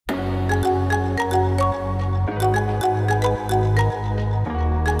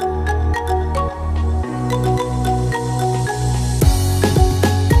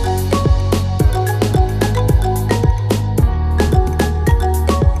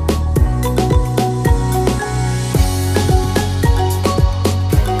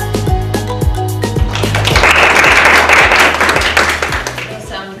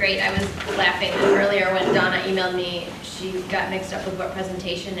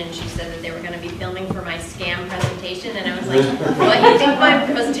and she said that they were going to be filming for my scam presentation, and I was like, what, you think my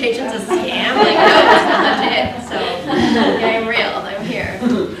presentation's a scam? Like, no, it's legit. So, yeah, I'm real, I'm here.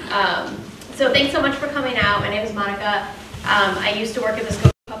 So thanks so much for coming out. My name is Monica. I used to work at the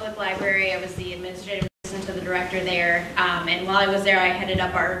Skokie Public Library. I was the administrative assistant to the director there, and while I was there, I headed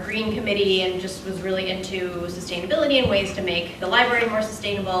up our green committee and just was really into sustainability and ways to make the library more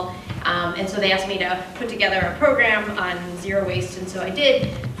sustainable. And so they asked me to put together a program on zero waste, and so I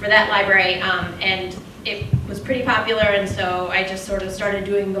did for that library, and it was pretty popular, and so I just sort of started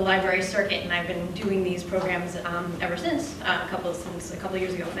doing the library circuit, and I've been doing these programs ever since, since a couple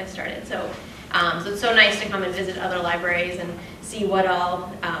years ago when I started. So it's so nice to come and visit other libraries and see what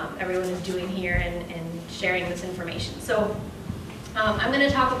all everyone is doing here and sharing this information. So I'm going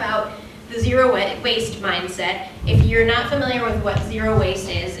to talk about the zero waste mindset. If you're not familiar with what zero waste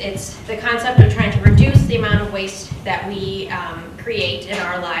is, it's the concept of trying to reduce the amount of waste that we create in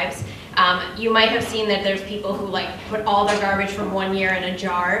our lives. You might have seen that there's people who like put all their garbage from one year in a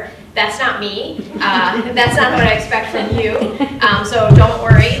jar. That's not me. That's not what I expect from you. So don't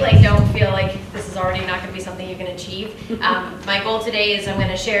worry, like don't feel like this is already not going to be something you can achieve. My goal today is I'm going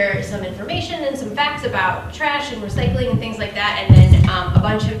to share some information and some facts about trash and recycling and things like that, and then a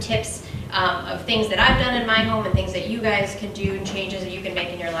bunch of tips of things that I've done in my home and things that you guys can do and changes that you can make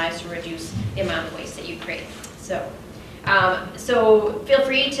in your lives to reduce the amount of waste that you create. So feel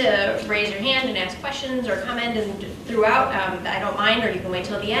free to raise your hand and ask questions or comment throughout. I don't mind, or you can wait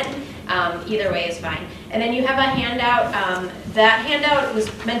till the end. Either way is fine. And then you have a handout. That handout was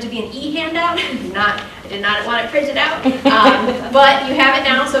meant to be an e-handout. I did not want it printed out. But you have it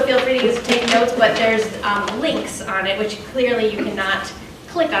now, so feel free to take notes. But there's links on it, which clearly you cannot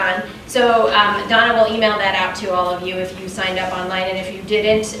click on. So Donna will email that out to all of you if you signed up online, and if you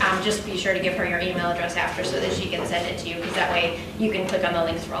didn't, just be sure to give her your email address after so that she can send it to you, because that way you can click on the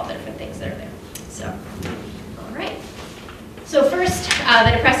links for all the different things that are there. So, all right. So first,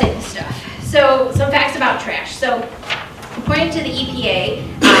 the depressing stuff. So some facts about trash. So according to the EPA,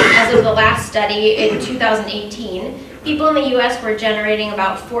 as of the last study in 2018, people in the U.S. were generating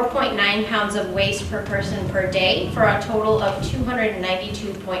about 4.9 pounds of waste per person per day for a total of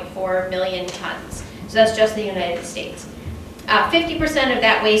 292.4 million tons. So that's just the United States. 50% of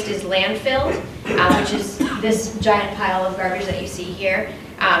that waste is landfilled, which is this giant pile of garbage that you see here.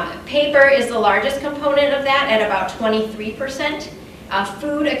 Paper is the largest component of that at about 23%.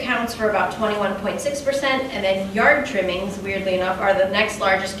 Food accounts for about 21.6%, and then yard trimmings, weirdly enough, are the next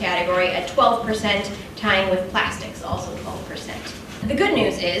largest category at 12%, tying with plastics, also 12%. The good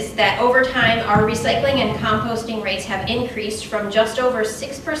news is that over time, our recycling and composting rates have increased from just over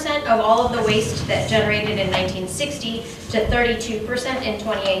 6% of all of the waste that generated in 1960 to 32% in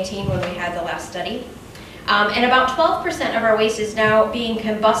 2018 when we had the last study. And about 12% of our waste is now being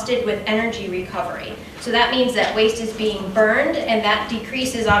combusted with energy recovery. So that means that waste is being burned, and that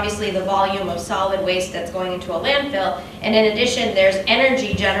decreases obviously the volume of solid waste that's going into a landfill. And in addition, there's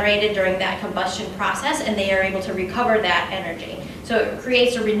energy generated during that combustion process, and they are able to recover that energy. So it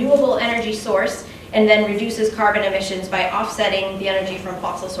creates a renewable energy source and then reduces carbon emissions by offsetting the energy from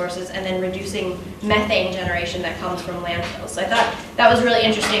fossil sources and then reducing methane generation that comes from landfills. So I thought that was really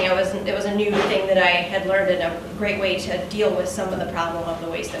interesting. It was a new thing that I had learned, and a great way to deal with some of the problem of the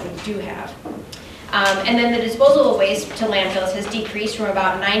waste that we do have. And then the disposal of waste to landfills has decreased from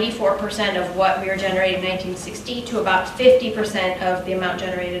about 94% of what we were generating in 1960 to about 50% of the amount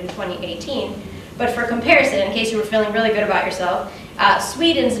generated in 2018. But for comparison, in case you were feeling really good about yourself,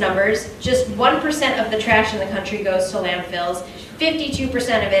 Sweden's numbers, just 1% of the trash in the country goes to landfills, 52%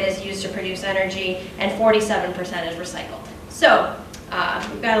 of it is used to produce energy, and 47% is recycled. So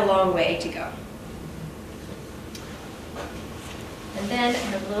we've got a long way to go. And then I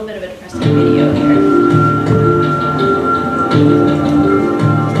have a little bit of a depressing video here.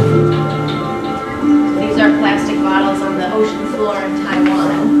 These are plastic bottles on the ocean floor in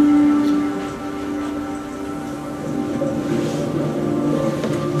Taiwan.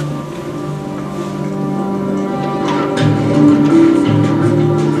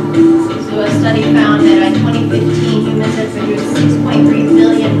 So a study found that by 2015, humans had produced 6.3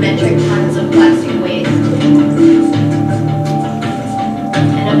 billion metric tons of plastic waste.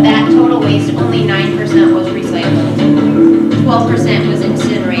 And of that total waste, only 9% was recycled, 12% was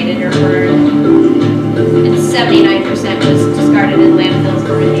incinerated or burned, and 79% was discarded in landfills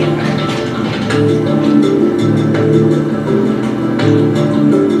or in the environment.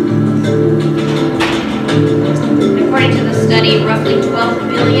 According to the study, roughly 12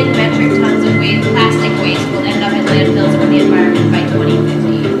 billion metric tons of plastic waste will end up in landfills or the environment by 2050.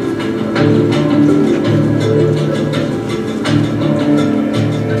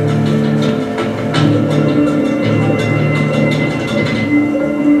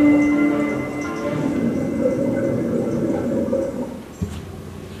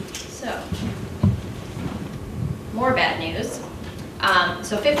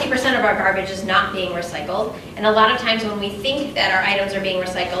 50% of our garbage is not being recycled, and a lot of times when we think that our items are being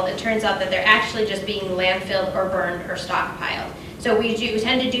recycled, it turns out that they're actually just being landfilled or burned or stockpiled. So we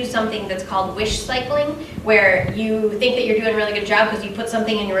tend to do something that's called wish cycling, where you think that you're doing a really good job because you put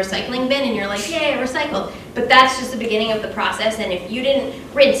something in your recycling bin and you're like, yay, recycled. But that's just the beginning of the process, and if you didn't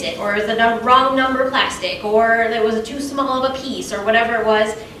rinse it, or it was the wrong number plastic, or it was too small of a piece, or whatever it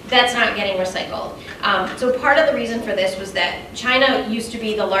was, that's not getting recycled. So part of the reason for this was that China used to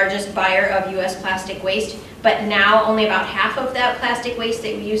be the largest buyer of US plastic waste, but now only about half of that plastic waste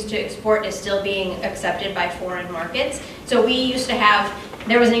that we used to export is still being accepted by foreign markets. So we used to have,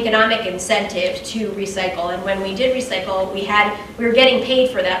 there was an economic incentive to recycle, and when we did recycle, we were getting paid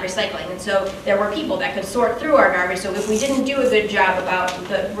for that recycling, and so there were people that could sort through our garbage. So if we didn't do a good job about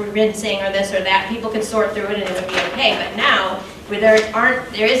the rinsing or this or that, people could sort through it and it would be okay. But now, where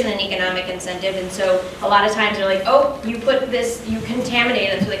there isn't an economic incentive, and so a lot of times they're like, oh, you put this, you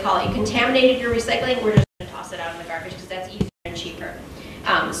contaminated, that's what they call it, you contaminated your recycling, we're just going to toss it out in the garbage because that's easier and cheaper.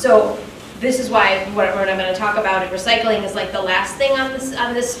 So this is why what I'm going to talk about in recycling is like the last thing on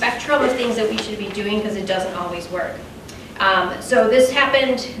this spectrum of things that we should be doing, because it doesn't always work. So it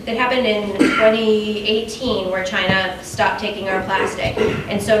happened in 2018, where China stopped taking our plastic.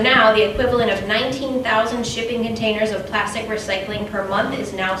 And so now the equivalent of 19,000 shipping containers of plastic recycling per month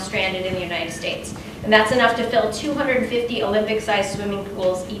is now stranded in the United States. And that's enough to fill 250 Olympic-sized swimming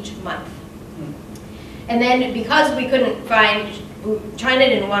pools each month. And then because we couldn't find, China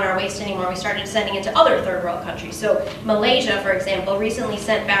didn't want our waste anymore, we started sending it to other third world countries. So Malaysia, for example, recently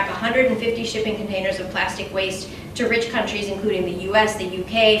sent back 150 shipping containers of plastic waste to rich countries, including the US, the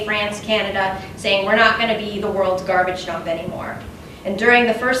UK, France, Canada, saying we're not going to be the world's garbage dump anymore. And during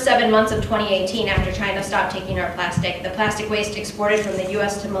the first 7 months of 2018, after China stopped taking our plastic, the plastic waste exported from the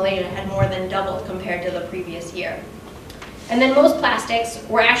US to Malaysia had more than doubled compared to the previous year. And then most plastics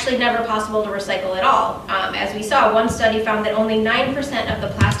were actually never possible to recycle at all. As we saw, one study found that only 9% of the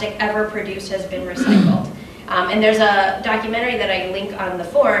plastic ever produced has been recycled. And there's a documentary that I link on the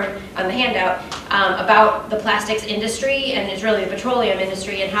form, on the handout, about the plastics industry, and it's really the petroleum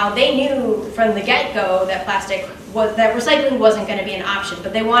industry, and how they knew from the get-go that that recycling wasn't going to be an option,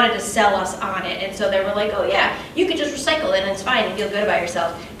 but they wanted to sell us on it. And so they were like, oh yeah, you could just recycle it and it's fine and feel good about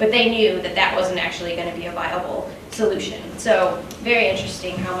yourself. But they knew that that wasn't actually going to be a viable solution. So very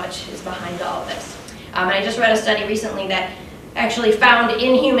interesting how much is behind all of this. And I just read a study recently that actually found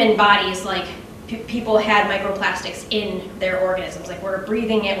in human bodies, like, people had microplastics in their organisms. Like, we're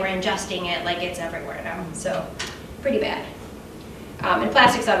breathing it, we're ingesting it, like it's everywhere now. So pretty bad. And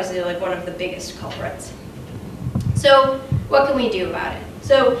plastics obviously are like one of the biggest culprits. So what can we do about it?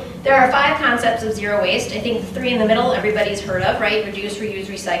 So there are 5 concepts of zero waste. I think the 3 in the middle everybody's heard of, right? Reduce, reuse,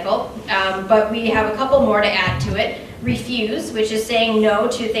 recycle. But we have a couple more to add to it. Refuse, which is saying no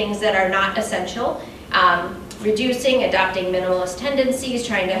to things that are not essential. Reducing, adopting minimalist tendencies,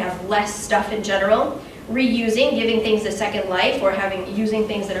 trying to have less stuff in general. Reusing, giving things a second life, or using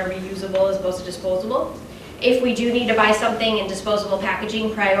things that are reusable as opposed to disposable. If we do need to buy something in disposable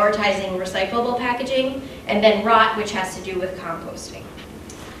packaging, prioritizing recyclable packaging. And then rot, which has to do with composting.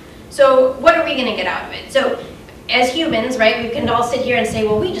 So what are we going to get out of it? So as humans, right, we can all sit here and say,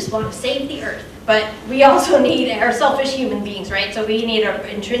 well, we just want to save the earth. But we also need, our selfish human beings, right? So we need our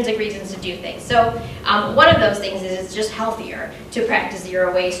intrinsic reasons to do things. So one of those things is it's just healthier to practice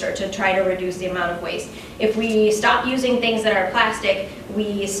zero waste, or to try to reduce the amount of waste. If we stop using things that are plastic,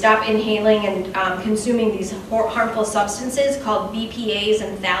 we stop inhaling and consuming these harmful substances called BPAs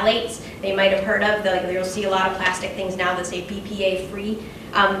and phthalates. They might have heard of, you'll see a lot of plastic things now that say BPA free.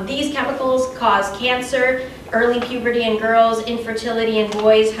 These chemicals cause cancer, early puberty in girls, infertility in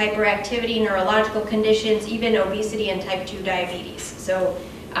boys, hyperactivity, neurological conditions, even obesity and type 2 diabetes. So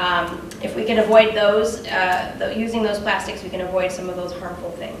if we can avoid those, using those plastics, we can avoid some of those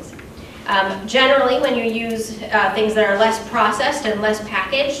harmful things. Generally, when you use things that are less processed and less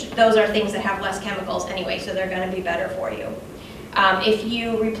packaged, those are things that have less chemicals anyway, so they're going to be better for you. If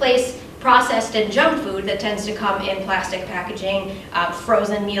you replace processed and junk food that tends to come in plastic packaging,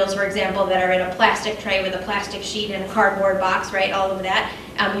 frozen meals, for example, that are in a plastic tray with a plastic sheet and a cardboard box, right, all of that.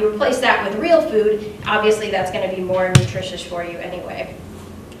 You replace that with real food, obviously that's going to be more nutritious for you anyway.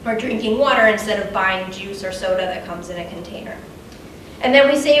 Or drinking water instead of buying juice or soda that comes in a container. And then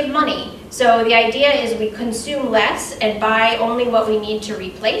we save money. So the idea is we consume less and buy only what we need to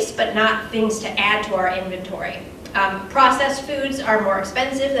replace, but not things to add to our inventory. Processed foods are more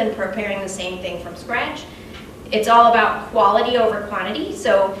expensive than preparing the same thing from scratch. It's all about quality over quantity,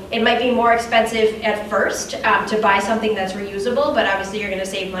 so it might be more expensive at first to buy something that's reusable, but obviously you're going to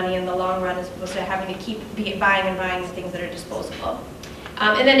save money in the long run as opposed to having to keep buying and buying the things that are disposable.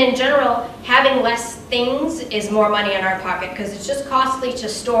 And then in general, having less things is more money in our pocket because it's just costly to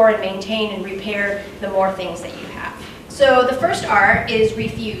store and maintain and repair the more things that you have. So the first R is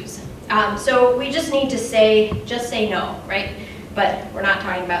refuse. So we just need to just say no, right? But we're not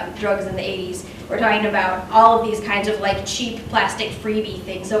talking about drugs in the 80s. We're talking about all of these kinds of like cheap plastic freebie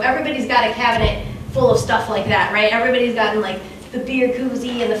things. So everybody's got a cabinet full of stuff like that, right? Everybody's gotten like the beer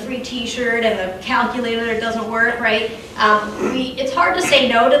koozie and the free t-shirt and the calculator that doesn't work, right? It's hard to say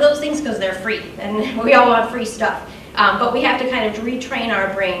no to those things because they're free and we all want free stuff. But we have to kind of retrain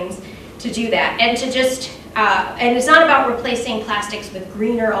our brains to do that and to just, and it's not about replacing plastics with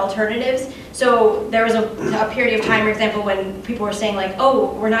greener alternatives. So there was a period of time, for example, when people were saying like,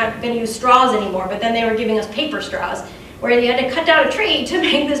 oh, we're not going to use straws anymore, but then they were giving us paper straws, where you had to cut down a tree to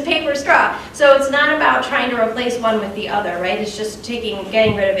make this paper straw. So it's not about trying to replace one with the other, right? It's just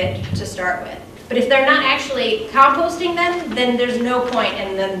getting rid of it to start with. But if they're not actually composting them, then there's no point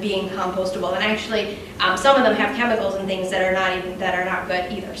in them being compostable. And actually, some of them have chemicals and things that are not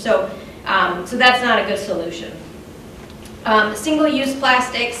good either. So that's not a good solution. Single-use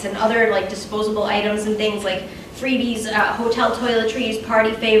plastics and other like disposable items and things like freebies, hotel toiletries,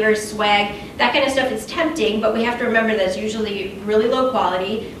 party favors, swag, that kind of stuff is tempting, but we have to remember that it's usually really low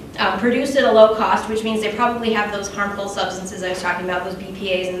quality, produced at a low cost, which means they probably have those harmful substances I was talking about, those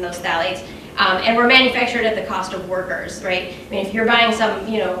BPAs and those phthalates, and were manufactured at the cost of workers, right? I mean, if you're buying some,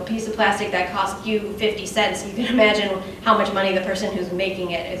 piece of plastic that cost you 50 cents, you can imagine how much money the person who's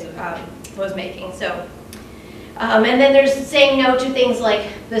making it was making. So. And then there's saying no to things like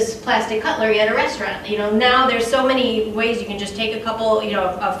this plastic cutlery at a restaurant. Now there's so many ways you can just take a couple,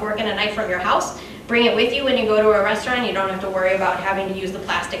 a fork and a knife from your house, bring it with you when you go to a restaurant. You don't have to worry about having to use the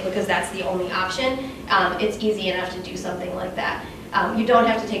plastic because that's the only option. It's easy enough to do something like that. You don't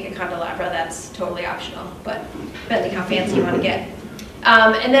have to take a candelabra, that's totally optional, but depending how fancy you want to get.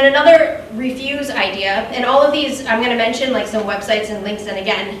 And then another refuse idea, and all of these I'm going to mention like some websites and links, and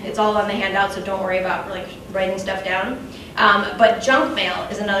again, it's all on the handout, so don't worry about like writing stuff down. But junk mail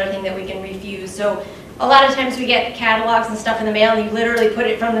is another thing that we can refuse. So a lot of times we get catalogs and stuff in the mail and you literally put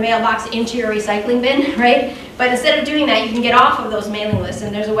it from the mailbox into your recycling bin, right? But instead of doing that, you can get off of those mailing lists,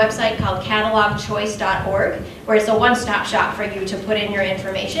 and there's a website called catalogchoice.org where it's a one-stop shop for you to put in your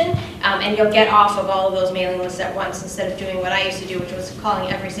information, and you'll get off of all of those mailing lists at once instead of doing what I used to do, which was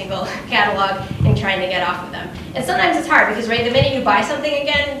calling every single catalog and trying to get off of them. And sometimes it's hard because, right, the minute you buy something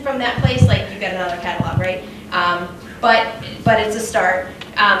again from that place, like you get another catalog, right? But it's a start.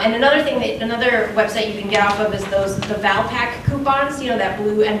 And another website you can get off of is the Valpak coupons, that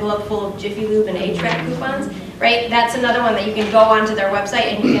blue envelope full of Jiffy Lube and HVAC coupons, right? That's another one that you can go onto their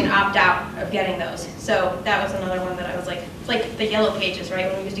website and you can opt out of getting those. So that was another one that I was like, it's like the yellow pages, right?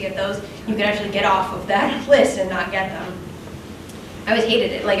 When we used to get those, you could actually get off of that list and not get them. I always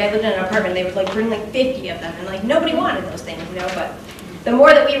hated it. Like I lived in an apartment, they would like bring like 50 of them, and like nobody wanted those things, but the more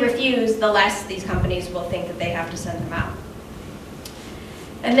that we refuse, the less these companies will think that they have to send them out.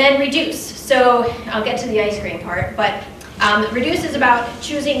 And then reduce. So I'll get to the ice cream part, but reduce is about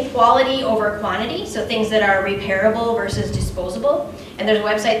choosing quality over quantity, so things that are repairable versus disposable. And there's a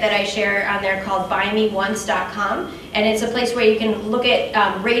website that I share on there called buymeonce.com, and it's a place where you can look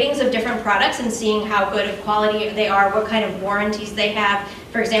at ratings of different products and seeing how good of quality they are, what kind of warranties they have.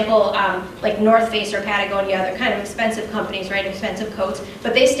 For example, like North Face or Patagonia, they're kind of expensive companies, right, expensive coats,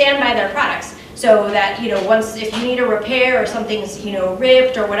 but they stand by their products. So that, once, if you need a repair or something's,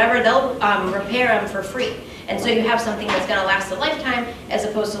 ripped or whatever, they'll repair them for free. And so you have something that's going to last a lifetime as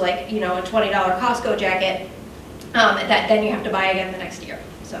opposed to like, a $20 Costco jacket that then you have to buy again the next year.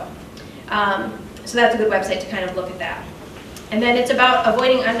 So that's a good website to kind of look at that. And then it's about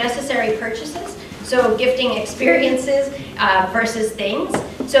avoiding unnecessary purchases. So gifting experiences versus things.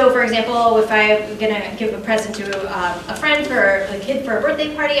 So for example, if I'm gonna give a present to a friend for a kid for a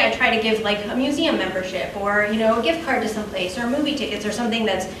birthday party, I try to give like a museum membership or a gift card to some place or movie tickets or something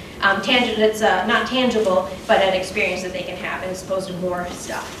that's not tangible, but an experience that they can have as opposed to more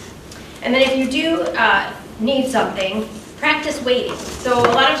stuff. And then if you do need something, practice waiting. So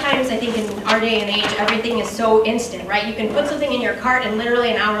a lot of times I think in our day and age, everything is so instant, right? You can put something in your cart and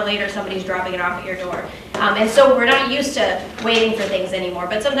literally an hour later somebody's dropping it off at your door. And so we're not used to waiting for things anymore,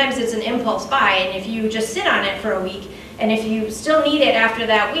 but sometimes it's an impulse buy, and if you just sit on it for a week, and if you still need it after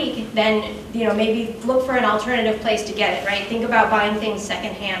that week, then maybe look for an alternative place to get it, right? Think about buying things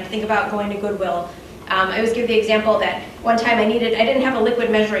secondhand. Think about going to Goodwill. I always give the example that one time I didn't have a liquid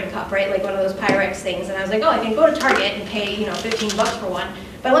measuring cup, right? Like one of those Pyrex things, and I was like, oh, I can go to Target and pay, 15 bucks for one.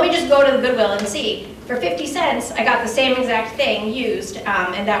 But let me just go to the Goodwill and see. For 50 cents, I got the same exact thing used,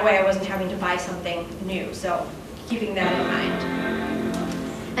 and that way I wasn't having to buy something new. So keeping that in mind.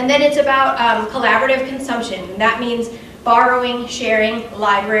 And then it's about collaborative consumption. That means borrowing, sharing,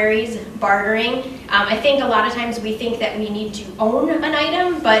 libraries, bartering. I think a lot of times we think that we need to own an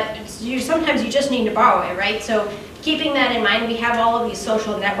item, but sometimes you just need to borrow it, right? So keeping that in mind, we have all of these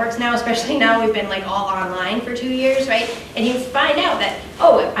social networks now, especially now we've been like all online for 2 years, right? And you find out that,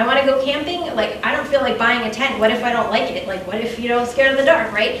 oh, I want to go camping, like I don't feel like buying a tent. What if I don't like it? Like what if, scared of the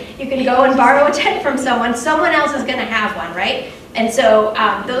dark, right? You can go and borrow a tent from someone. Someone else is going to have one, right? And so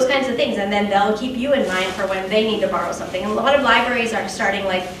those kinds of things, and then they'll keep you in mind for when they need to borrow something. And a lot of libraries are starting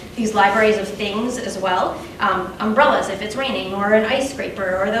like these libraries of things as well. Umbrellas if it's raining, or an ice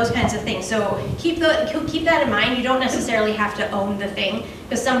scraper, or those kinds of things. So keep that in mind. You don't necessarily have to own the thing,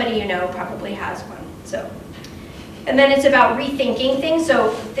 because somebody you know probably has one. So. And then it's about rethinking things,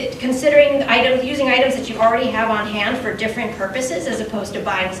 so considering items, using items that you already have on hand for different purposes as opposed to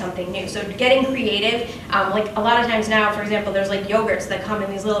buying something new. So getting creative, like a lot of times now, for example, there's like yogurts that come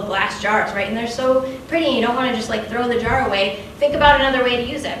in these little glass jars, right? And they're so pretty, you don't want to just like throw the jar away. Think about another way to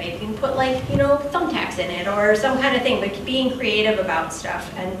use that. Maybe you can put like, thumbtacks in it or some kind of thing, but being creative about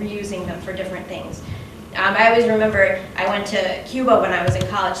stuff and reusing them for different things. I always remember I went to Cuba when I was in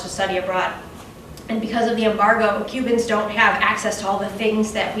college to study abroad. And because of the embargo, Cubans don't have access to all the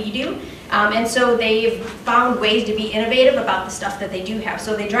things that we do. And so they've found ways to be innovative about the stuff that they do have.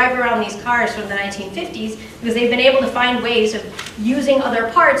 So they drive around these cars from the 1950s because they've been able to find ways of using other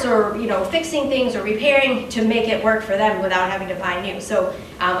parts or fixing things or repairing to make it work for them without having to buy new. So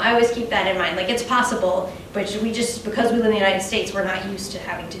I always keep that in mind. Like it's possible, but because we live in the United States, we're not used to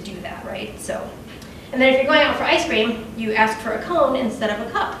having to do that, right? So. And then if you're going out for ice cream, you ask for a cone instead of a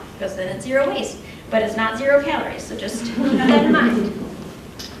cup, because then it's zero waste. But it's not 0 calories, so just keep that in mind.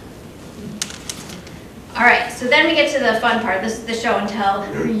 All right, so then we get to the fun part. This is the show and tell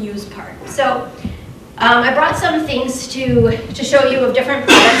reuse part. So I brought some things to show you of different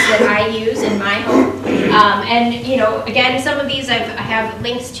products that I use in my home. And again, some of these I have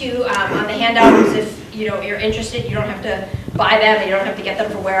links to on the handouts. If you're interested, you don't have to buy them, you don't have to get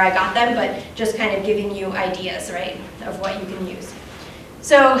them from where I got them, but just kind of giving you ideas, right, of what you can use.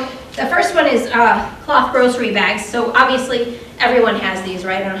 So the first one is cloth grocery bags. So obviously everyone has these,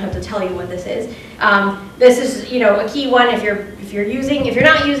 right? I don't have to tell you what this is. This is a key one if you're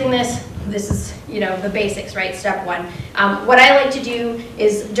not using this. This is the basics, right? Step one. What I like to do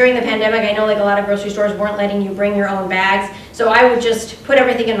is during the pandemic, I know like a lot of grocery stores weren't letting you bring your own bags. So I would just put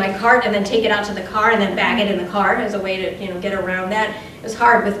everything in my cart and then take it out to the car and then bag it in the car as a way to get around that. It's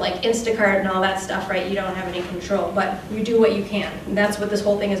hard with like Instacart and all that stuff, right? You don't have any control, but you do what you can. And that's what this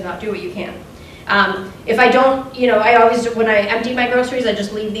whole thing is about, do what you can. If I don't, I always, when I empty my groceries, I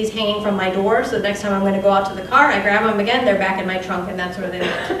just leave these hanging from my door. So the next time I'm going to go out to the car, I grab them again, they're back in my trunk, and that's where they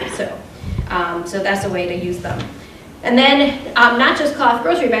live. So that's a way to use them. And then not just cloth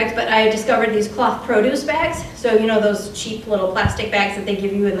grocery bags, but I discovered these cloth produce bags. So those cheap little plastic bags that they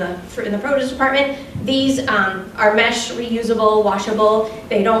give you in the produce department. These are mesh, reusable, washable.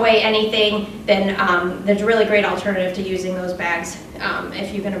 They don't weigh anything. Then there's a really great alternative to using those bags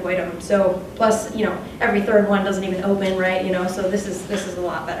if you can avoid them. So plus every third one doesn't even open, right? So this is a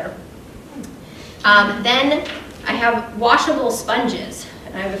lot better. Then I have washable sponges.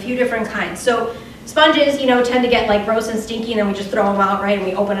 And I have a few different kinds. So sponges, tend to get like gross and stinky, and then we just throw them out, right? And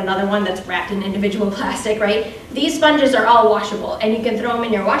we open another one that's wrapped in individual plastic, right? These sponges are all washable, and you can throw them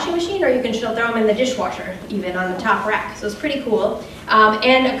in your washing machine, or you can throw them in the dishwasher, even on the top rack. So it's pretty cool.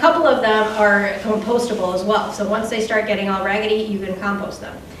 And a couple of them are compostable as well. So once they start getting all raggedy, you can compost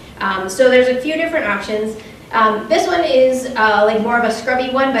them. So there's a few different options. This one is like more of a scrubby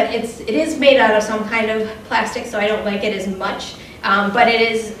one, but it is made out of some kind of plastic, so I don't like it as much. But it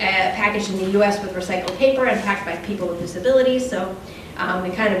is packaged in the U.S. with recycled paper and packed by people with disabilities, so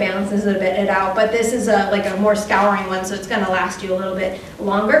it kind of balances it out. But this is like a more scouring one, so it's going to last you a little bit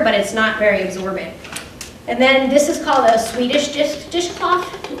longer, but it's not very absorbent. And then this is called a Swedish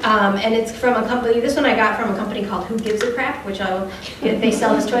dishcloth, and it's from a company, this one I got from a company called Who Gives a Crap, which they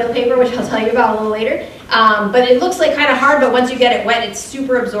sell this toilet paper, which I'll tell you about a little later. But it looks like kind of hard, but once you get it wet, it's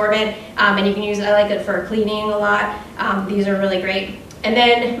super absorbent, and you can use it, I like it for cleaning a lot. These are really great. And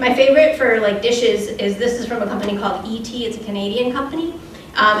then my favorite for like dishes is this is from a company called E.T., it's a Canadian company.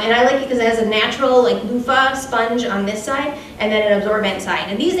 And I like it because it has a natural like loofah sponge on this side and then an absorbent side.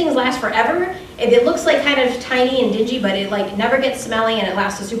 And these things last forever. It looks like kind of tiny and dingy, but it like never gets smelly and it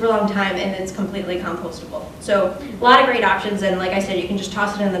lasts a super long time, and it's completely compostable. So a lot of great options, and like I said, you can just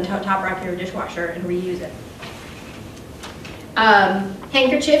toss it in the top rack of your dishwasher and reuse it.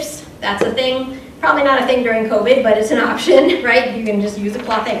 Handkerchiefs, that's a thing. Probably not a thing during COVID, but it's an option, right? You can just use a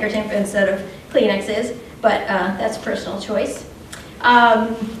cloth handkerchief instead of Kleenexes, but that's personal choice.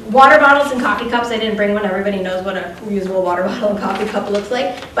 Water bottles and coffee cups. I didn't bring one. Everybody knows what a reusable water bottle and coffee cup looks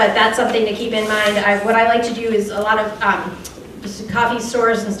like, but that's something to keep in mind. What I like to do is a lot of coffee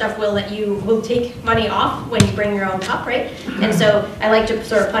stores and stuff will take money off when you bring your own cup, right? And so I like to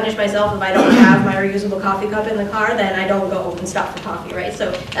sort of punish myself if I don't have my reusable coffee cup in the car, then I don't go and stop for coffee, right?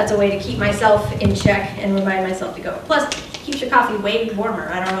 So that's a way to keep myself in check and remind myself to go. Plus, it keeps your coffee way warmer.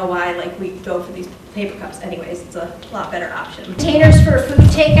 I don't know why we go for these paper cups anyways. It's a lot better option. Containers for food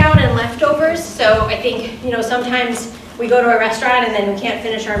takeout and leftovers. So I think, sometimes we go to a restaurant and then we can't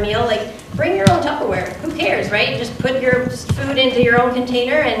finish our meal. Bring your own Tupperware. Who cares, right? Just put your food into your own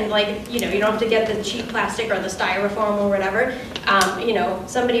container, and you don't have to get the cheap plastic or the styrofoam or whatever.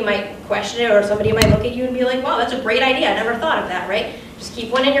 Somebody might question it, or somebody might look at you and be like, wow, that's a great idea. I never thought of that, right? Just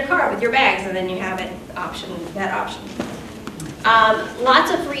keep one in your car with your bags, and then you have that option.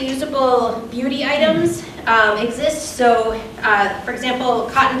 Lots of reusable beauty items exist. So, for example,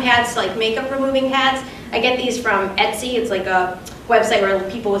 cotton pads, like makeup removing pads. I get these from Etsy. It's like a website where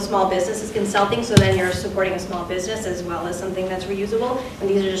people with small businesses can sell things, so then you're supporting a small business as well as something that's reusable. And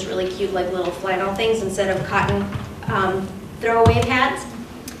these are just really cute, like little flannel things instead of cotton throwaway pads.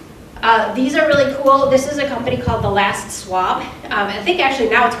 These are really cool. This is a company called The Last Swab. I think actually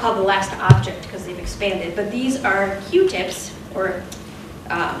now it's called The Last Object because they've expanded. But these are Q-tips, or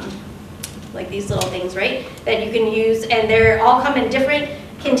like these little things, right, that you can use, and they're all come in different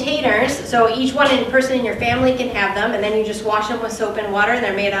containers, so each person in your family can have them, and then you just wash them with soap and water, and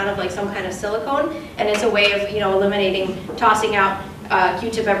they're made out of like some kind of silicone, and it's a way of eliminating tossing out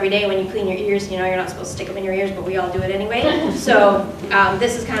Q-tip every day when you clean your ears. You're not supposed to stick them in your ears, but we all do it anyway. So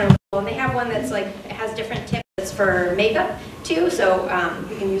this is kind of cool, and they have one that's it has different tips. It's for makeup too, so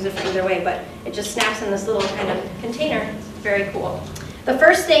you can use it for either way, but it just snaps in this little kind of container. It's very cool. The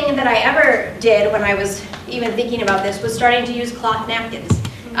first thing that I ever did when I was even thinking about this was starting to use cloth napkins.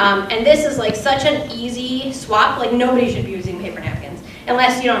 And this is such an easy swap. Nobody should be using paper napkins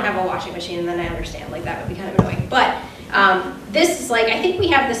unless you don't have a washing machine, and then I understand that would be kind of annoying. But this is I think we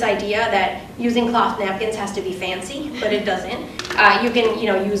have this idea that using cloth napkins has to be fancy, but it doesn't. You can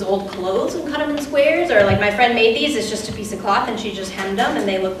use old clothes and cut them in squares, or my friend made these. It's just a piece of cloth and she just hemmed them, and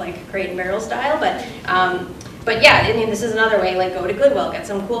they look like Crate and Barrel style. But yeah, this is another way, go to Goodwill, get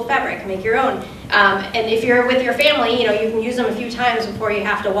some cool fabric, make your own. And if you're with your family, you can use them a few times before you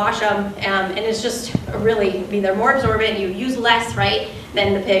have to wash them. And it's just they're more absorbent, you use less, right,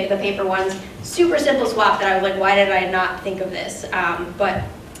 than the paper ones. Super simple swap that I was like, why did I not think of this? But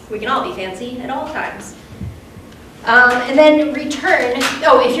we can all be fancy at all times. And then return.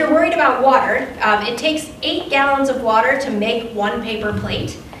 Oh, if you're worried about water, it takes 8 gallons of water to make 1 paper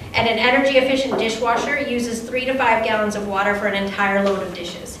plate. And an energy-efficient dishwasher uses 3 to 5 gallons of water for an entire load of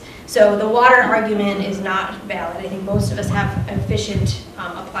dishes. So the water argument is not valid. I think most of us have efficient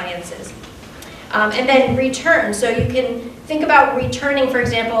appliances. And then return. So you can think about returning, for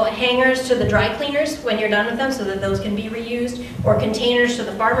example, hangers to the dry cleaners when you're done with them, so that those can be reused, or containers to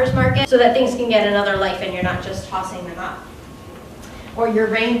the farmer's market, so that things can get another life and you're not just tossing them out. Or your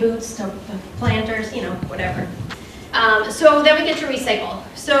rain boots to planters, whatever. So then we get to recycle.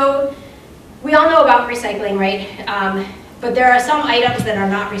 So we all know about recycling, right? But there are some items that are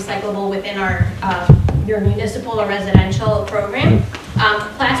not recyclable within your municipal or residential program.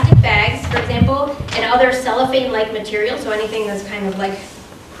 Plastic bags, for example, and other cellophane-like materials, so anything that's kind of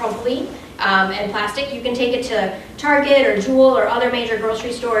crumply and plastic, you can take it to Target or Jewel or other major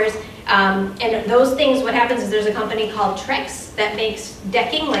grocery stores. And those things, what happens is there's a company called Trex that makes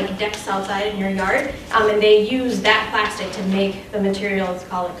decking, like decks outside in your yard, and they use that plastic to make the material. It's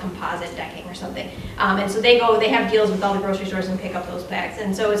called composite decking or something. And so they have deals with all the grocery stores and pick up those bags.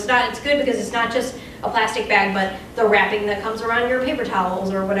 And so it's good because it's not just a plastic bag, but the wrapping that comes around your paper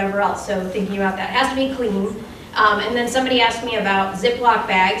towels or whatever else. So thinking about that, it has to be clean. And then somebody asked me about Ziploc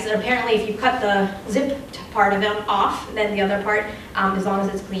bags, and apparently if you cut the zip part of them off, then the other part, as long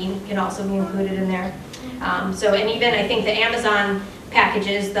as it's clean, can also be included in there. And even I think the Amazon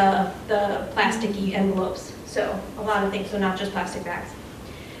packages the plasticky envelopes, so a lot of things, so not just plastic bags.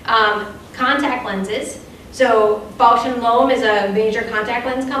 Contact lenses. So Bausch & Lomb is a major contact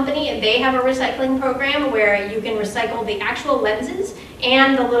lens company, and they have a recycling program where you can recycle the actual lenses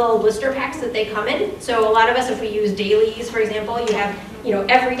and the little blister packs that they come in. So a lot of us, if we use dailies, for example, you have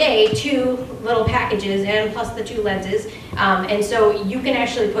every day 2 little packages and plus the 2 lenses. And so you can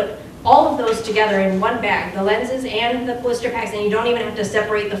actually put all of those together in one bag, the lenses and the blister packs, and you don't even have to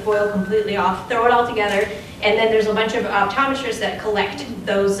separate the foil completely off. Throw it all together, and then there's a bunch of optometrists that collect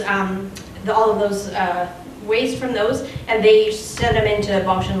those, all of those waste from those, and they send them into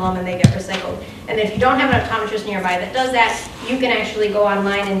Bausch & Lomb and they get recycled. And if you don't have an optometrist nearby that does that, you can actually go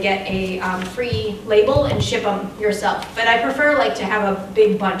online and get a free label and ship them yourself. But I prefer like to have a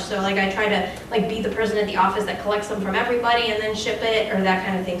big bunch. So like I try to like be the person at the office that collects them from everybody and then ship it or that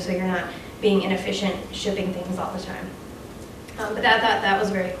kind of thing. So you're not being inefficient shipping things all the time. But that was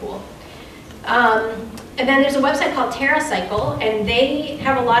very cool. And then there's a website called TerraCycle, and they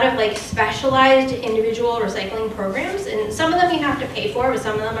have a lot of like specialized individual recycling programs, and some of them you have to pay for, but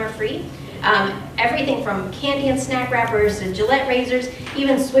some of them are free. Everything from candy and snack wrappers to Gillette razors,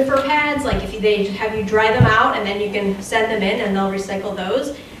 even Swiffer pads, like if they have you dry them out and then you can send them in and they'll recycle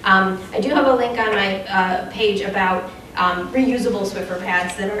those. I do have a link on my page about reusable Swiffer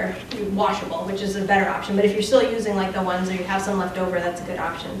pads that are washable, which is a better option. But if you're still using like the ones that you have some left over, that's a good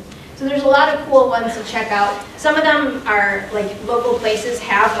option. So there's a lot of cool ones to check out. Some of them are like local places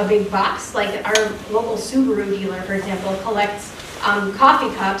have a big box. Like our local Subaru dealer, for example, collects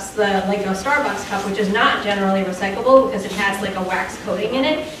coffee cups, like a Starbucks cup, which is not generally recyclable because it has like a wax coating in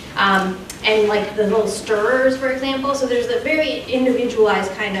it. And like the little stirrers, for example. So there's a very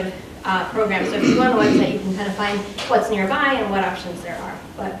individualized kind of program. So if you go on the website, you can kind of find what's nearby and what options there are.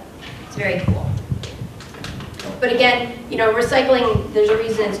 But it's very cool. But again, you know, recycling, there's a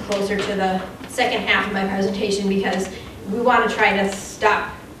reason it's closer to the second half of my presentation because we want to try to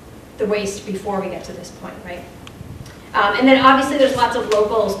stop the waste before we get to this point, right? And then obviously there's lots of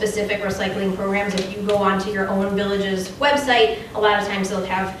local specific recycling programs. If you go onto your own village's website, a lot of times they'll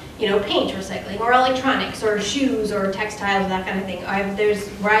have, you know, paint recycling or electronics or shoes or textiles, that kind of thing.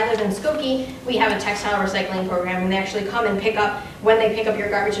 Where I live in Skokie, we have a textile recycling program, and they actually come and pick up, when they pick up your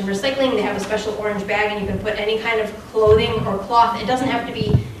garbage and recycling, they have a special orange bag and you can put any kind of clothing or cloth. It doesn't have to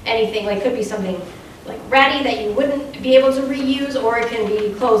be anything, like it could be something like ratty that you wouldn't be able to reuse, or it can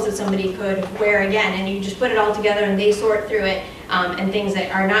be clothes that somebody could wear again, and you just put it all together and they sort through it, and things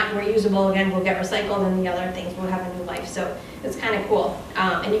that are not reusable again will get recycled and the other things will have a new life. So it's kind of cool.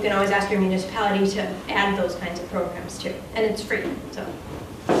 And you can always ask your municipality to add those kinds of programs too, and it's free, so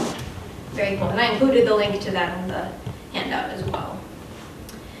very cool. And I included the link to that in the handout as well.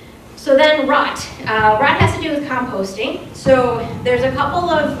 So then rot. Rot has to do with composting. So there's a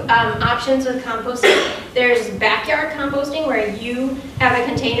couple of options with composting. There's backyard composting, where you have a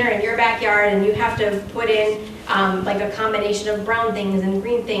container in your backyard and you have to put in like a combination of brown things and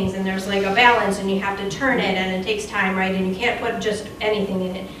green things, and there's like a balance and you have to turn it and it takes time, right? And you can't put just anything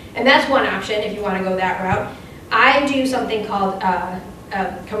in it. And that's one option if you want to go that route. I do something called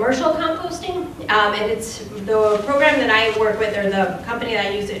commercial composting, and it's the program that I work with, or the company that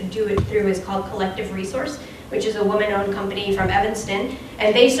I do it through, is called Collective Resource, which is a woman-owned company from Evanston,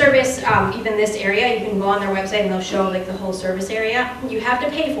 and they service even this area. You can go on their website and they'll show like the whole service area. You have to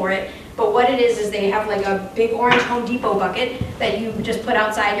pay for it, but what it is they have like a big orange Home Depot bucket that you just put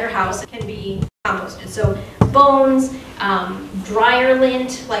outside your house. It can be composted. So bones, dryer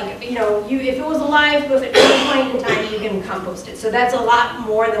lint, like, you know, if it was alive, if at any point in time you can compost it. So that's a lot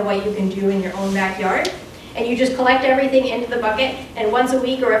more than what you can do in your own backyard. And you just collect everything into the bucket, and once a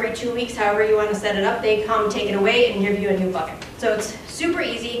week or every 2 weeks, however you want to set it up, they come take it away and give you a new bucket. So it's super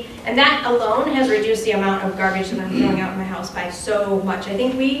easy, and that alone has reduced the amount of garbage that I'm throwing out in my house by so much. I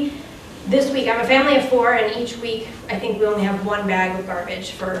think this week, I'm a family of 4, and each week I think we only have 1 bag of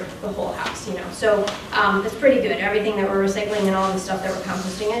garbage for the whole house, you know. So it's pretty good, everything that we're recycling and all the stuff that we're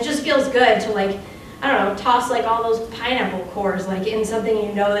composting. And it just feels good to, like, I don't know, toss like all those pineapple cores like in something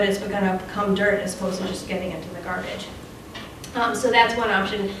you know that it's gonna become dirt, as opposed to just getting into the garbage. So that's one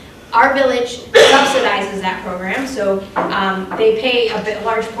option. Our village subsidizes that program, so they pay a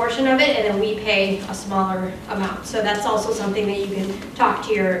large portion of it, and then we pay a smaller amount. So that's also something that you can talk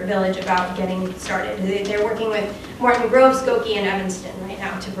to your village about getting started. They're working with Morton Grove, Skokie, and Evanston right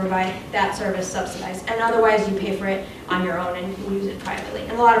now to provide that service subsidized. And otherwise, you pay for it on your own and you can use it privately.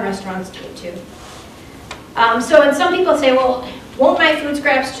 And a lot of restaurants do it too. And some people say, well, won't my food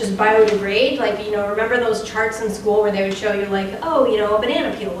scraps just biodegrade? Like, you know, remember those charts in school where they would show you like, oh, you know, a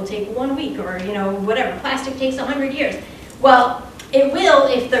banana peel will take 1 week, or, you know, whatever, plastic takes 100 years. Well, it will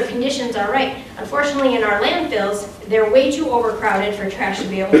if the conditions are right. Unfortunately, in our landfills, they're way too overcrowded for trash to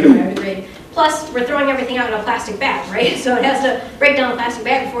be able to biodegrade. Plus, we're throwing everything out in a plastic bag, right? So it has to break down the plastic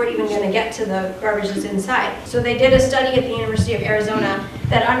bag before it's even going to get to the garbage that's inside. So they did a study at the University of Arizona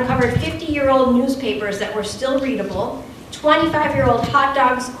that uncovered 50-year-old newspapers that were still readable, 25-year-old hot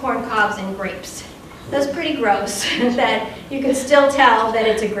dogs, corn cobs, and grapes. That's pretty gross that you can still tell that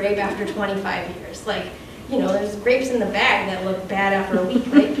it's a grape after 25 years. Like, you know, there's grapes in the bag that look bad after a week,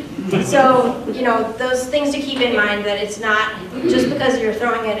 right? So, you know, those things to keep in mind, that it's not, just because you're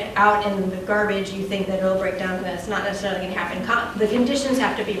throwing it out in the garbage, you think that it'll break down. That's not necessarily going to happen. The conditions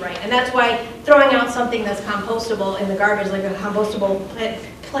have to be right. And that's why throwing out something that's compostable in the garbage, like a compostable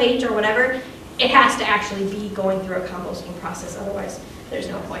plate or whatever, it has to actually be going through a composting process. Otherwise, there's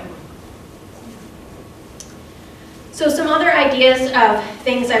no point. So some other ideas of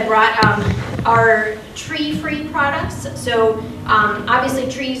things I brought are tree-free products. So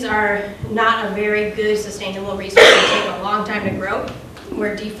obviously trees are not a very good sustainable resource. They take a long time to grow.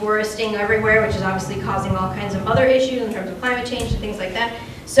 We're deforesting everywhere, which is obviously causing all kinds of other issues in terms of climate change and things like that.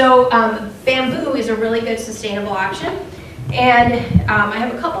 So bamboo is a really good sustainable option. And I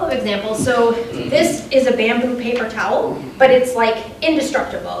have a couple of examples. So this is a bamboo paper towel, but it's like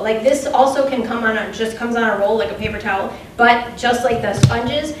indestructible. Like this also can come on just comes on a roll like a paper towel, but just like the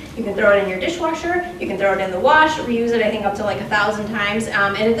sponges, you can throw it in your dishwasher, you can throw it in the wash, reuse it I think up to like 1,000 times.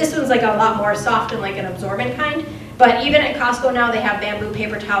 And this one's like a lot more soft and like an absorbent kind. But even at Costco now, they have bamboo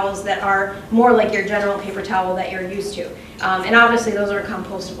paper towels that are more like your general paper towel that you're used to. And obviously those are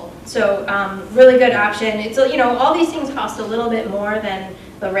compostable. So really good option. It's, you know, all these things cost a little bit more than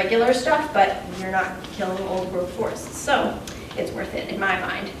the regular stuff, but you're not killing old growth forests. So it's worth it in my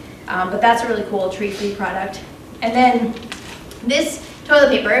mind. But that's a really cool tree-free product. And then this toilet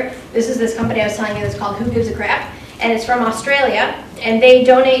paper, this is this company I was telling you that's called Who Gives a Crap? And it's from Australia, and they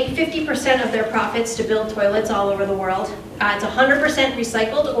donate 50% of their profits to build toilets all over the world. It's 100%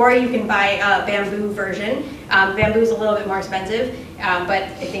 recycled, or you can buy a bamboo version. Bamboo is a little bit more expensive, but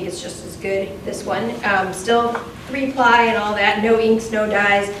I think it's just as good, this one. Still 3-ply and all that, no inks, no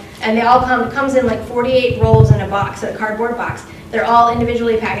dyes, and they all comes in like 48 rolls in a box, a cardboard box. They're all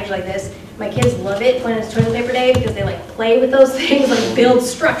individually packaged like this. My kids love it when it's toilet paper day because they like play with those things, like build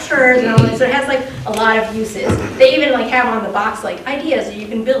structures and all that. So it has like a lot of uses. They even like have on the box like ideas so you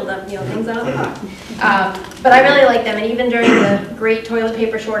can build them, you know, things out of the box. But I really like them, and even during the great toilet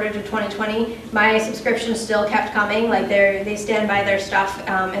paper shortage of 2020, my subscriptions still kept coming. Like they stand by their stuff,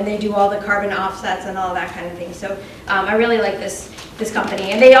 and they do all the carbon offsets and all that kind of thing. So I really like this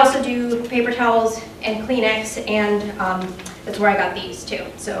company, and they also do paper towels and Kleenex, and that's where I got these too.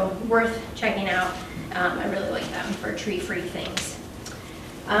 So worth checking out. I really like them for tree-free things.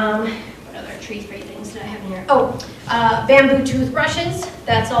 What other tree-free things did I have in here? Oh, bamboo toothbrushes.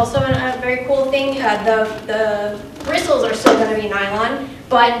 That's also a very cool thing. The bristles are still going to be nylon,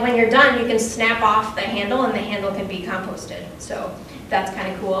 but when you're done, you can snap off the handle, and the handle can be composted. So that's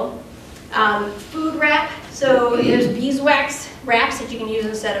kind of cool. Food wrap. So there's beeswax wraps that you can use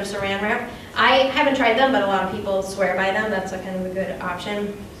instead of saran wrap. I haven't tried them, but a lot of people swear by them. That's a kind of a good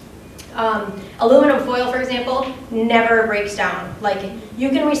option. Aluminum foil, for example, never breaks down. Like, you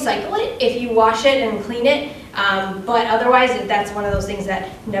can recycle it if you wash it and clean it, but otherwise that's one of those things that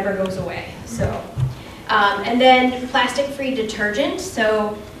never goes away. So, and then plastic-free detergent.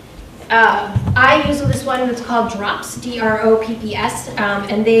 So I use this one that's called Drops, D-R-O-P-P-S,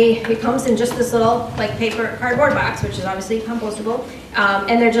 and it comes in just this little like paper cardboard box, which is obviously compostable,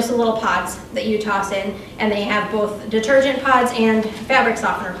 and they're just little pods that you toss in, and they have both detergent pods and fabric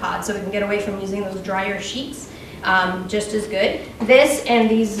softener pods, so we can get away from using those dryer sheets. Just as good. This and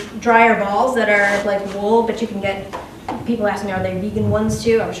these dryer balls that are like wool, but you can get, people ask me, are they vegan ones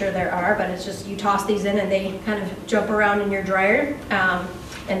too? I'm sure there are, but it's just you toss these in and they kind of jump around in your dryer.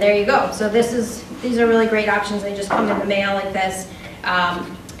 And there you go. So these are really great options. They just come in the mail like this.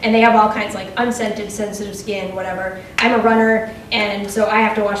 And they have all kinds, like unscented, sensitive skin, whatever. I'm a runner, and so I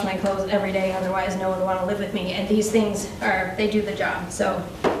have to wash my clothes every day, otherwise no one will want to live with me. And these things they do the job. So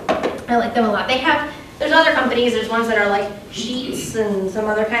I like them a lot. There's other companies, there's ones that are like sheets and some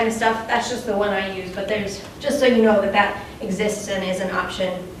other kind of stuff. That's just the one I use, but there's, just so you know that exists and is an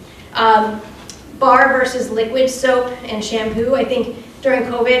option. Bar versus liquid soap and shampoo. I think during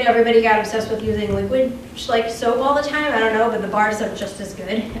COVID, everybody got obsessed with using liquid like soap all the time. I don't know, but the bars are just as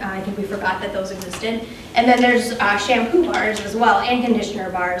good. I think we forgot that those existed. And then there's shampoo bars as well, and conditioner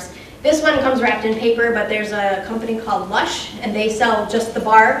bars. This one comes wrapped in paper, but there's a company called Lush, and they sell just the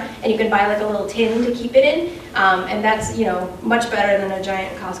bar, and you can buy like a little tin to keep it in. And that's, you know, much better than a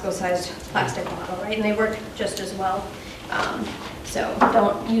giant Costco-sized plastic bottle, right? And they work just as well. So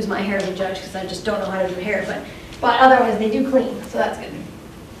don't use my hair as a judge, because I just don't know how to do hair, but otherwise they do clean, so that's good.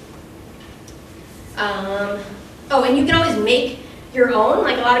 Oh, and you can always make your own.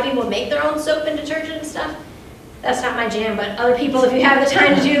 Like, a lot of people make their own soap and detergent and stuff. That's not my jam, but other people, if you have the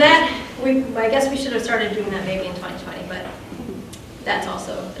time to do that, I guess we should have started doing that maybe in 2020, but that's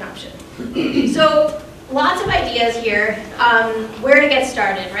also an option. So lots of ideas here, where to get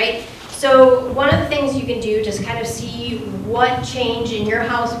started, right? So one of the things you can do to kind of see what change in your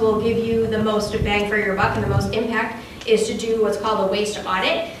house will give you the most bang for your buck and the most impact is to do what's called a waste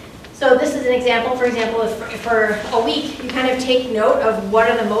audit. So this is an example. For example, if for a week you kind of take note of what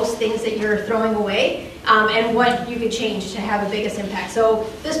are the most things that you're throwing away and what you could change to have the biggest impact. So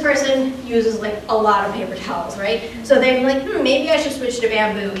this person uses like a lot of paper towels, right? So they're like, maybe I should switch to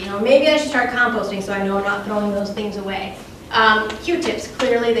bamboo. Maybe I should start composting so I know I'm not throwing those things away. Q-tips,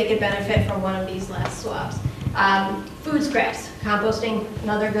 clearly they could benefit from one of these last swaps. Food scraps, composting,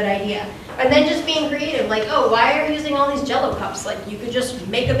 another good idea. And then just being creative, like, oh, why are you using all these Jell-O cups? Like, you could just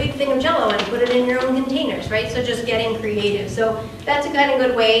make a big thing of Jell-O and put it in your own containers, right? So just getting creative. So that's a kind of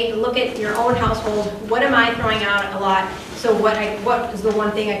good way to look at your own household. What am I throwing out a lot? So what is the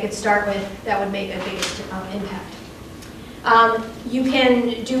one thing I could start with that would make a biggest impact? You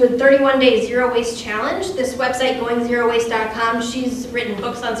can do a 31-day zero waste challenge. This website, goingzerowaste.com, she's written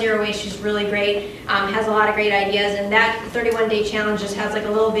books on zero waste. She's really great, has a lot of great ideas, and that 31-day challenge just has like a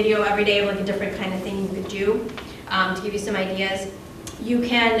little video every day of like a different kind of thing you could do to give you some ideas. You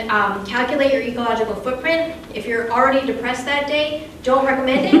can calculate your ecological footprint. If you're already depressed that day, don't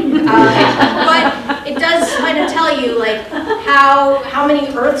recommend it. But it does kind of tell you like how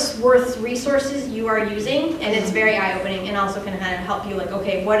many Earth's worth resources you are using, and it's very eye-opening and also can kind of help you like,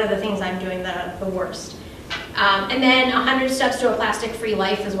 okay, what are the things I'm doing that are the worst? And then 100 Steps to a Plastic-Free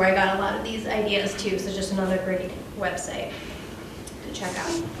Life is where I got a lot of these ideas too, so just another great website to check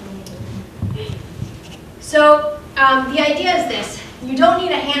out. So the idea is this. You don't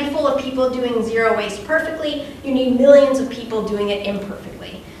need a handful of people doing zero waste perfectly, you need millions of people doing it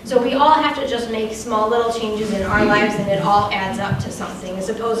imperfectly. So we all have to just make small little changes in our lives and it all adds up to something as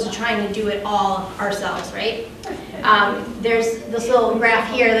opposed to trying to do it all ourselves, right? There's this little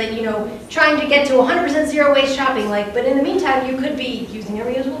graph here that, trying to get to 100% zero waste shopping, but in the meantime you could be using a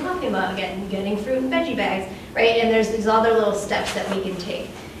reusable coffee mug and getting fruit and veggie bags, right? And there's these other little steps that we can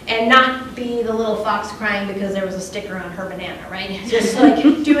take. And not be the little fox crying because there was a sticker on her banana, right? Just like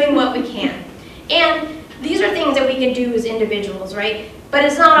doing what we can. And these are things that we can do as individuals, right? But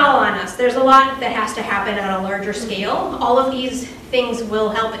it's not all on us. There's a lot that has to happen on a larger scale. All of these things will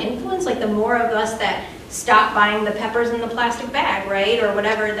help influence, like the more of us that stop buying the peppers in the plastic bag, right? Or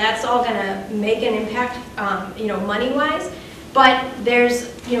whatever, that's all gonna make an impact, money-wise. But there's,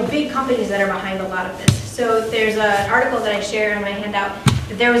 big companies that are behind a lot of this. So there's an article that I share in my handout.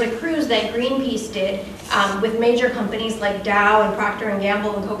 There was a cruise that Greenpeace did with major companies like Dow and Procter &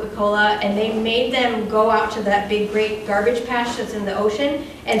 Gamble and Coca-Cola, and they made them go out to that big, great garbage patch that's in the ocean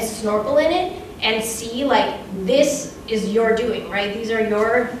and snorkel in it and see, this is your doing, right? These are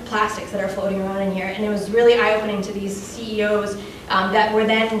your plastics that are floating around in here. And it was really eye-opening to these CEOs that were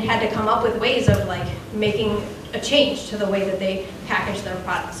then had to come up with ways of, making a change to the way that they package their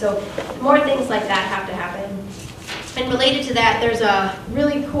products. So more things like that have to happen. And related to that, there's a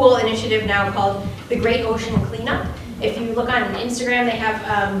really cool initiative now called the Great Ocean Cleanup. If you look on Instagram, they have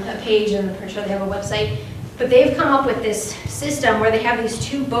a page, and I'm pretty sure they have a website. But they've come up with this system where they have these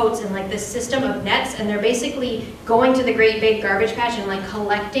two boats and this system of nets, and they're basically going to the great big garbage patch and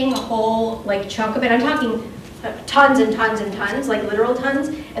collecting a whole chunk of it. I'm talking tons and tons and tons, literal tons,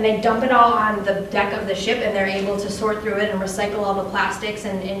 and they dump it all on the deck of the ship, and they're able to sort through it and recycle all the plastics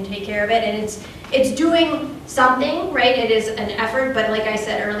and take care of it. And it's doing something, right? It is an effort, but like I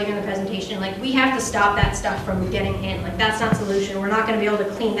said earlier in the presentation, we have to stop that stuff from getting in. That's not the solution. We're not going to be able to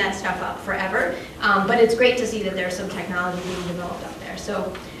clean that stuff up forever, but it's great to see that there's some technology being developed out there.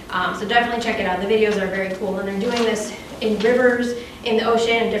 So definitely check it out. The videos are very cool, and they're doing this in rivers, in the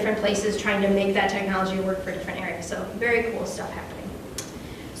ocean, in different places, trying to make that technology work for different areas. So very cool stuff happening.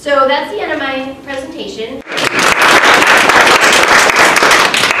 So that's the end of my presentation.